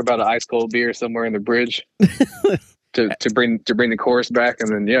then talk about an ice cold beer somewhere in the bridge to bring the chorus back,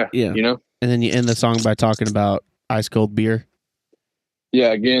 and then yeah, you know. And then you end the song by talking about ice cold beer.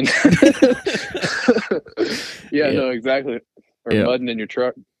 Yeah, again. Yeah, no, exactly. Or mudding in your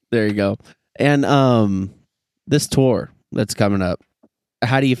truck. There you go. And this tour that's coming up,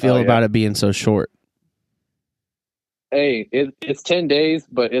 how do you feel about it being so short? Hey, it's 10 days,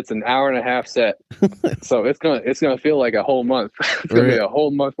 but it's an hour and a half set. So it's gonna feel like a whole month. It's gonna be a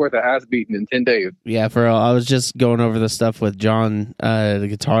whole month worth of ass beating in 10 days. Yeah, for real. I was just going over the stuff with John, the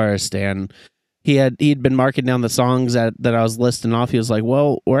guitarist, and he'd been marking down the songs that I was listing off. He was like,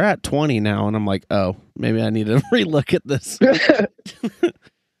 "Well, we're at 20 now," and I'm like, "Oh, maybe I need to relook at this."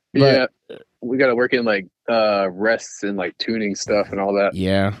 Yeah, we got to work in like rests and like tuning stuff and all that.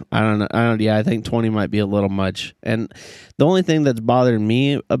 Yeah, I don't know. Yeah, I think 20 might be a little much. And the only thing that's bothering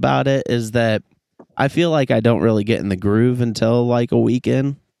me about it is that I feel like I don't really get in the groove until like a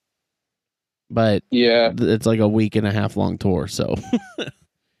weekend. But yeah, it's like a week and a half long tour. So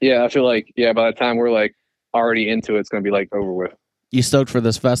yeah, I feel like by the time we're like already into it, it's gonna be like over with. You stoked for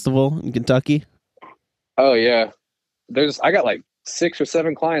this festival in Kentucky? Oh yeah, I got like 6 or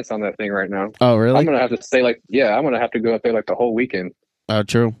 7 clients on that thing right now. Oh really? I'm gonna have to stay like I'm gonna have to go up there like the whole weekend. Oh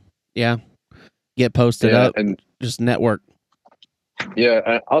true. Yeah. Get posted up and just network.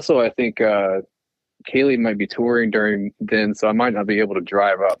 Yeah. Also, I think Kaylee might be touring during then, so I might not be able to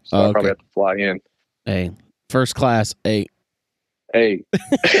drive up. So I'll probably have to fly in. Hey, first class. Hey.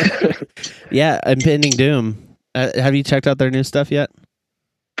 Yeah, Impending Doom. Have you checked out their new stuff yet?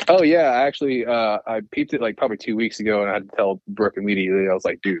 Oh yeah, actually, I peeped it like probably 2 weeks ago, and I had to tell Brooke immediately. I was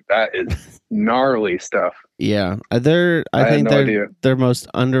like, "Dude, that is gnarly stuff." Yeah, I think they're their most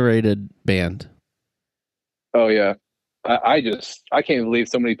underrated band. Oh yeah, I can't believe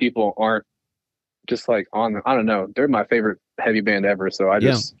so many people aren't just like on. I don't know. They're my favorite heavy band ever, so I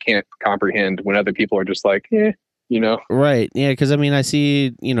just can't comprehend when other people are just like, you know. Right. Yeah, because I mean, I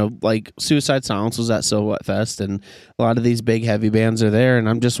see, like Suicide Silence was at Silhouette Fest, and a lot of these big heavy bands are there, and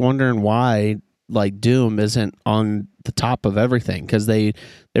I'm just wondering why like Doom isn't on the top of everything, because they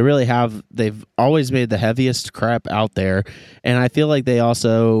really have. They've always made the heaviest crap out there, and I feel like they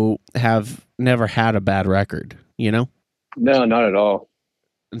also have never had a bad record. No, not at all.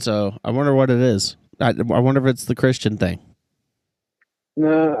 And so I wonder what it is. I wonder if it's the Christian thing.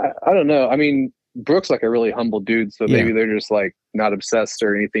 No, I don't know. I mean, Brooke's like a really humble dude, so maybe they're just like not obsessed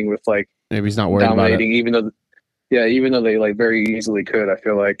or anything with like maybe he's not worried dominating, about it. even though they like very easily could. I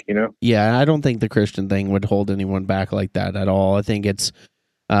feel like, Yeah, I don't think the Christian thing would hold anyone back like that at all. I think it's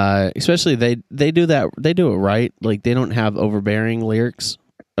especially they do it right. Like they don't have overbearing lyrics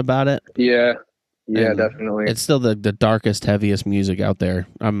about it. Yeah, definitely. It's still the darkest, heaviest music out there.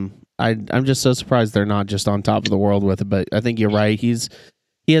 I'm just so surprised they're not just on top of the world with it. But I think you're right.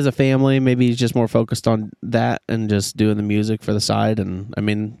 He has a family. Maybe he's just more focused on that and just doing the music for the side. And I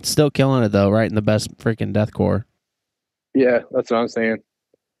mean, still killing it though, right? In the best freaking deathcore. Yeah, that's what I'm saying.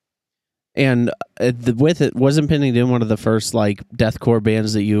 And with it, was Impending Doom one of the first like deathcore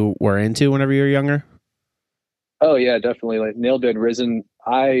bands that you were into whenever you were younger? Oh yeah, definitely. Like Nail Dead Risen,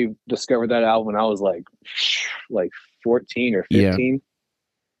 I discovered that album when I was like 14 or 15. Yeah.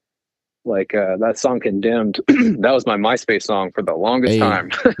 Like that song Condemned, that was my MySpace song for the longest time.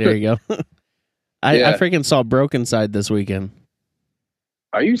 There you go. I freaking saw Broken Side this weekend.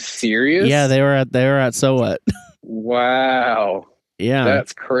 Are you serious? Yeah, they were at So What. Wow. Yeah.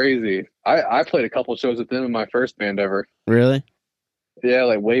 That's crazy. I played a couple shows with them in my first band ever. Really? Yeah,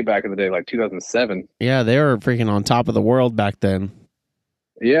 like way back in the day, like 2007. Yeah, they were freaking on top of the world back then.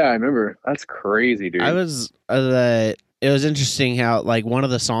 Yeah, I remember. That's crazy, dude. I was it was interesting how like one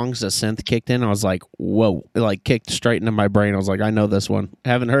of the songs the synth kicked in. I was like, whoa! It like kicked straight into my brain. I was like, I know this one. I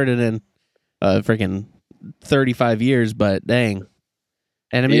haven't heard it in freaking 35 years, but dang.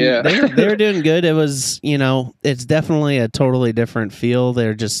 And I mean, Yeah. they were doing good. It was, it's definitely a totally different feel.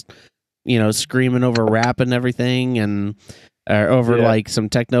 They're just, screaming over rap and everything, and over like some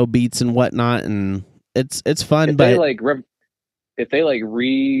techno beats and whatnot, and it's fun. If but they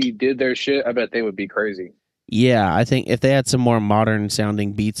redid their shit, I bet they would be crazy. Yeah, I think if they had some more modern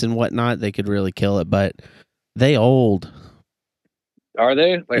sounding beats and whatnot, they could really kill it. But they old. Are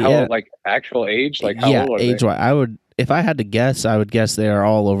they? Like how like actual age? Like how old are age wise. I would, if I had to guess, I would guess they are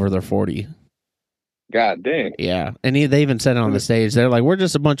all over their 40. God dang. Yeah. And they even said it on the stage. They're like, we're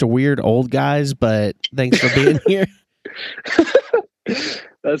just a bunch of weird old guys, but thanks for being here.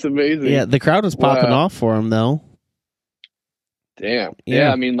 That's amazing. Yeah, the crowd was popping off for them though. Damn.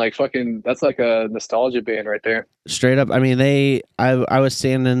 Yeah, I mean, like fucking, that's like a nostalgia band right there. Straight up. I mean, I was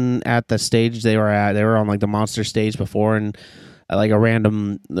standing at the stage they were at. They were on like the Monster stage before, and like a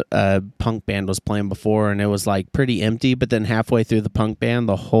random punk band was playing before, and it was like pretty empty. But then halfway through the punk band,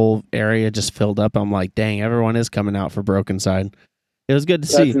 the whole area just filled up. I'm like, dang, everyone is coming out for Broken Side. It was good to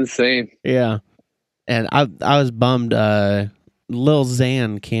see. That's insane. Yeah, and I was bummed. Lil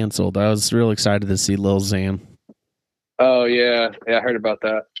Xan canceled. I was real excited to see Lil Xan. Oh yeah, I heard about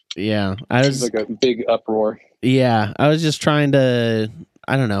that. Yeah, I was like a big uproar. Yeah, I was just trying to.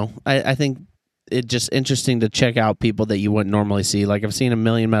 I don't know. I think it's just interesting to check out people that you wouldn't normally see. Like I've seen a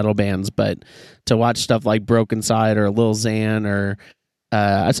million metal bands, but to watch stuff like Broken Side or Lil Xan or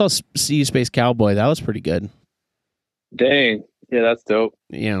I saw See You Space Cowboy. That was pretty good. Dang, yeah, that's dope.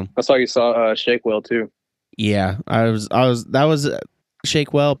 Yeah, I saw you saw Shakewell too. Yeah, I was. That was.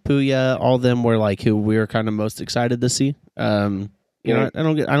 Shakewell, Puya, all of them were like who we were kind of most excited to see. You know, I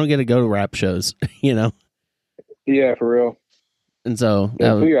don't get to go to rap shows, Yeah, for real. And so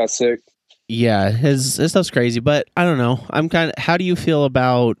Puya got sick. Yeah, his stuff's crazy, but I don't know. I'm kind of. How do you feel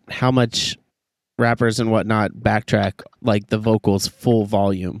about how much rappers and whatnot backtrack like the vocals full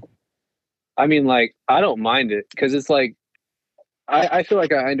volume? I mean, like I don't mind it because it's like I feel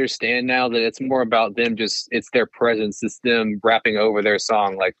like I understand now that it's more about them it's their presence, it's them rapping over their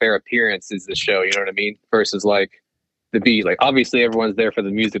song, like their appearance is the show, you know what I mean? Versus like the beat. Like obviously everyone's there for the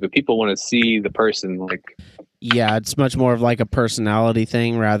music, but people want to see the person like Yeah, it's much more of like a personality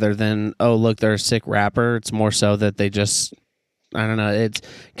thing rather than, oh look, they're a sick rapper. It's more so that they just I don't know. It's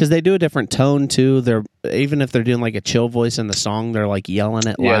because they do a different tone too. They're even if they're doing like a chill voice in the song, they're like yelling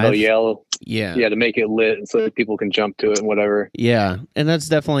it live. Yeah, they'll yell. Yeah, to make it lit so that people can jump to it and whatever. Yeah, and that's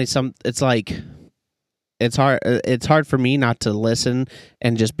definitely it's like it's hard. It's hard for me not to listen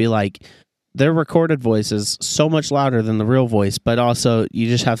and just be like, their recorded voice is so much louder than the real voice, but also you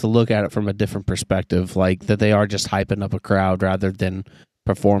just have to look at it from a different perspective, like that they are just hyping up a crowd rather than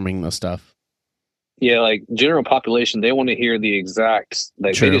performing the stuff. Yeah, like general population, they want to hear the exact,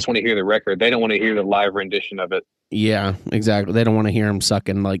 like True. They just want to hear the record. They don't want to hear the live rendition of it. Yeah, exactly. They don't want to hear them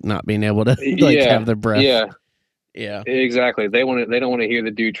sucking, like not being able to have their breath. Yeah, exactly. They don't want to hear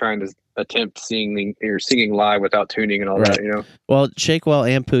the dude trying to attempt singing live without tuning and all that. Well, Shakewell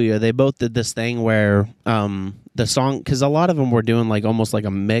and Puya, they both did this thing where the song, because a lot of them were doing like almost like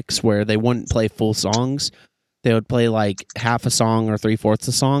a mix where they wouldn't play full songs. They would play like half a song or 3/4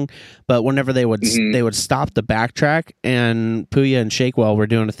 a song, but whenever they would stop the backtrack, and Puya and Shakewell were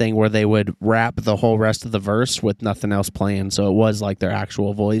doing a thing where they would rap the whole rest of the verse with nothing else playing, so it was like their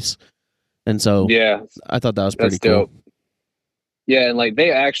actual voice. And so I thought that was pretty cool. Dope. Yeah, and like they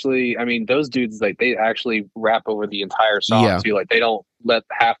actually, I mean, those dudes like they actually rap over the entire song too. Like they don't let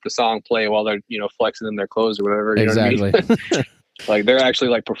half the song play while they're flexing in their clothes or whatever. You know what I mean? Like they're actually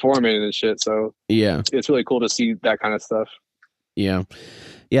like performing and shit. So it's really cool to see that kind of stuff. Yeah.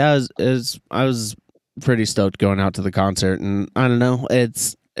 I was pretty stoked going out to the concert, and I don't know,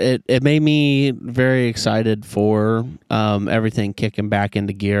 it made me very excited for everything kicking back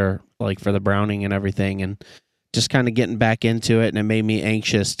into gear, like for the Browning and everything, and just kind of getting back into it. And it made me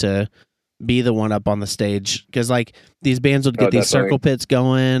anxious to be the one up on the stage, because like these bands would get these circle pits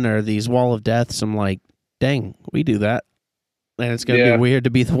going or these wall of deaths. I'm like, dang, we do that. And it's going to be weird to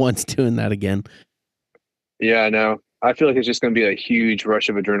be the ones doing that again. Yeah, I know. I feel like it's just going to be a huge rush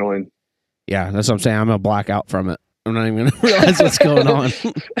of adrenaline. Yeah, that's what I'm saying. I'm going to black out from it. I'm not even going to realize what's going on.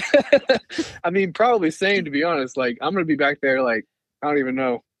 I mean, probably same, to be honest. Like, I'm going to be back there like, I don't even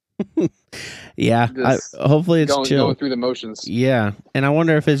know. Yeah, hopefully it's chill. Going through the motions. Yeah, and I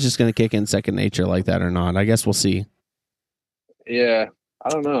wonder if it's just going to kick in second nature like that or not. I guess we'll see. Yeah, I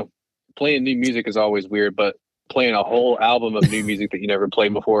don't know. Playing new music is always weird, but playing a whole album of new music that you never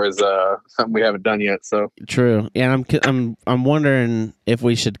played before is something we haven't done yet. So true. And I'm wondering if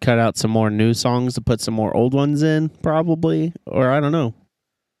we should cut out some more new songs to put some more old ones in, probably, or I don't know.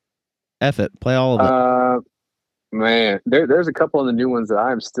 F it, play all of it. Man, there's a couple of the new ones that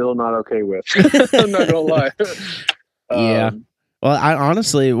I'm still not okay with. I'm not gonna lie. Yeah. Well, I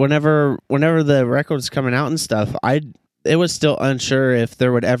honestly, whenever the record was coming out and stuff, it was still unsure if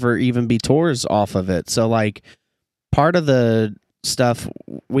there would ever even be tours off of it. So like, part of the stuff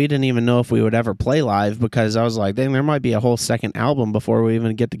we didn't even know if we would ever play live, because I was like, dang, there might be a whole second album before we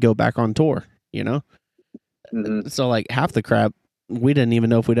even get to go back on tour, you know? Mm-hmm. So like half the crap, we didn't even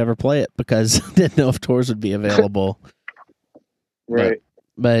know if we'd ever play it because didn't know if tours would be available. Right.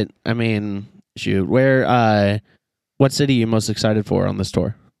 But I mean, shoot, what city are you most excited for on this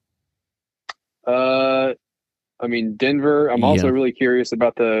tour? I mean, Denver. I'm also really curious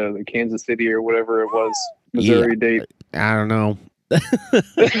about the Kansas City or whatever it was, Missouri date. I don't know.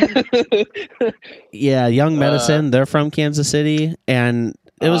 Yeah, Young Medicine. They're from Kansas City, and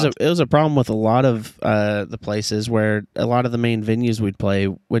it was a problem with a lot of the places where a lot of the main venues we'd play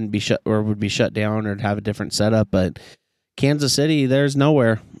wouldn't be shut or would be shut down or have a different setup. But Kansas City, there's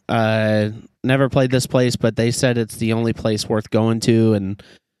nowhere. Never played this place, but they said it's the only place worth going to, and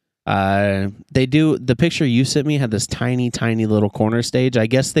they do. The picture you sent me had this tiny little corner stage. I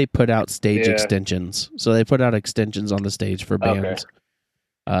guess they put out stage extensions, so they put out extensions on the stage for bands.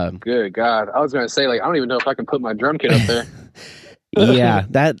 Okay. Good God, I was gonna say, like, I don't even know if I can put my drum kit up there. Yeah,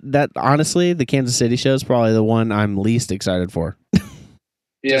 that honestly, the Kansas City show is probably the one I'm least excited for.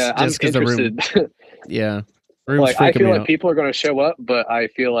 Yeah, I'm interested. Yeah. Like, I feel like people are going to show up, but I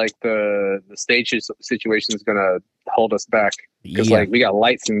feel like the stage situation is going to hold us back because like we got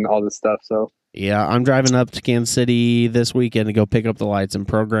lights and all this stuff. So yeah, I'm driving up to Kansas City this weekend to go pick up the lights and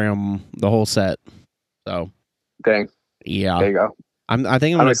program the whole set. So dang, yeah, there you go. I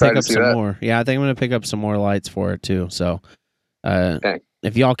think I'm going to pick up some more. Yeah, I think I'm going to pick up some more lights for it too. So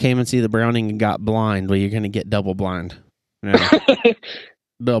if y'all came and see the Browning and got blind, well, you're going to get double blind. Yeah.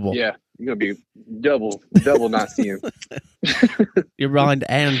 Double. Yeah. You're gonna be double not seeing. You're blind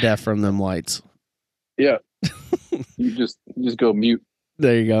and deaf from them lights. Yeah. You just go mute.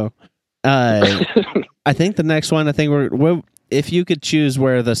 There you go. I think the next one, we're if you could choose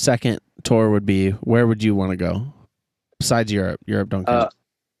where the second tour would be, where would you want to go? Besides Europe. Europe don't count.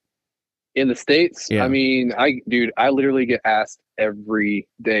 In the States, yeah. I mean, I literally get asked every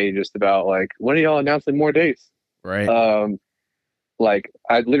day just about like, when are y'all announcing more dates? Right. Like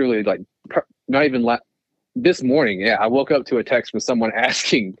I literally not even this morning. Yeah, I woke up to a text from someone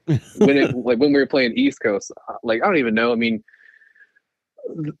asking when we were playing East Coast. Like I don't even know. I mean,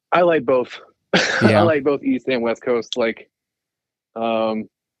 I like both. Yeah. I like both East and West Coast. Like, I'm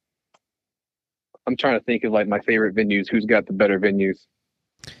trying to think of like my favorite venues. Who's got the better venues?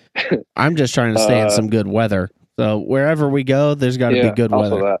 I'm just trying to stay in some good weather. So wherever we go, there's got to be good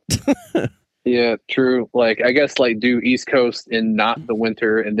weather. That. Yeah, true. Like I guess like do East Coast in not the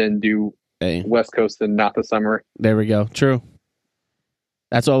winter, and then do West Coast and not the summer. There we go. True.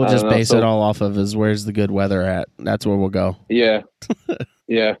 That's what we'll just base it all off of, is where's the good weather at. That's where we'll go. Yeah.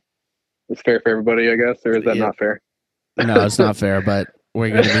 Yeah. It's fair for everybody, I guess, or is that not fair? No, it's not fair, but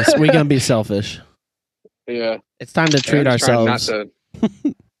we're gonna be selfish. Yeah. It's time to treat ourselves.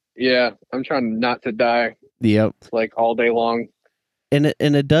 Yeah, I'm trying not to die. Yep. Like all day long. And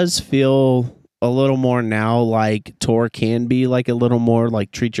it does feel a little more now like tour can be like a little more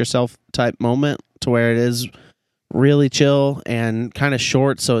like treat yourself type moment, to where it is really chill and kind of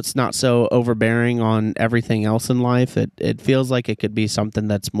short, so it's not so overbearing on everything else in life. It feels like it could be something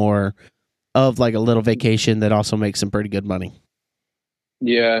that's more of like a little vacation that also makes some pretty good money.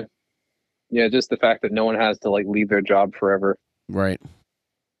 Yeah. Yeah, just the fact that no one has to like leave their job forever. Right.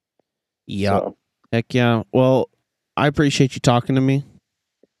 Yeah. So. Heck yeah. Well, I appreciate you talking to me.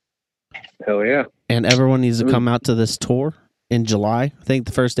 Hell yeah. And everyone needs to come out to this tour in July. I think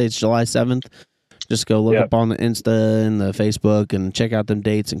the first date's July 7th. Just go look up on the Insta and the Facebook and check out them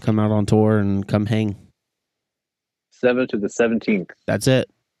dates and come out on tour and come hang. 7th to the 17th. That's it.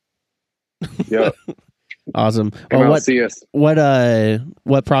 Yep. Awesome. Come out, see us.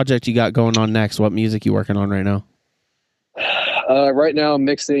 What project you got going on next? What music you working on right now? Right now I'm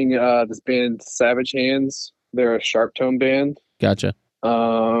mixing this band Savage Hands. They're a sharp tone band. Gotcha.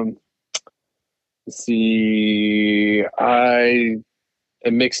 Let's see. I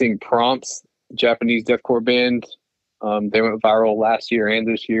am mixing Prompts, Japanese deathcore band. They went viral last year and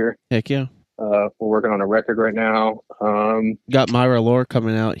this year. Heck yeah. We're working on a record right now. Got Myra Lore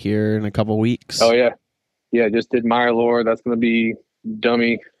coming out here in a couple weeks. Oh yeah. Yeah, just did Myra Lore. That's going to be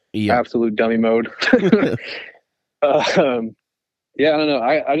dummy. Yep. Absolute dummy mode. Yeah, I don't know.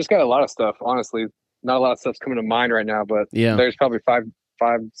 I just got a lot of stuff, honestly. Not a lot of stuff's coming to mind right now, but Yeah. there's probably five,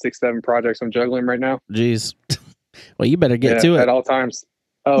 six, 7 projects I'm juggling right now. Jeez. Well, you better get to it at all times.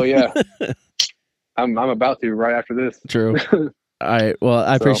 Oh yeah. I'm about to right after this. True. All right. Well,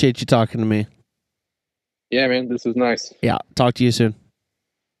 I appreciate you talking to me. Yeah, man. This was nice. Yeah. Talk to you soon.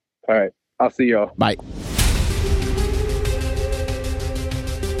 All right. I'll see y'all. Bye.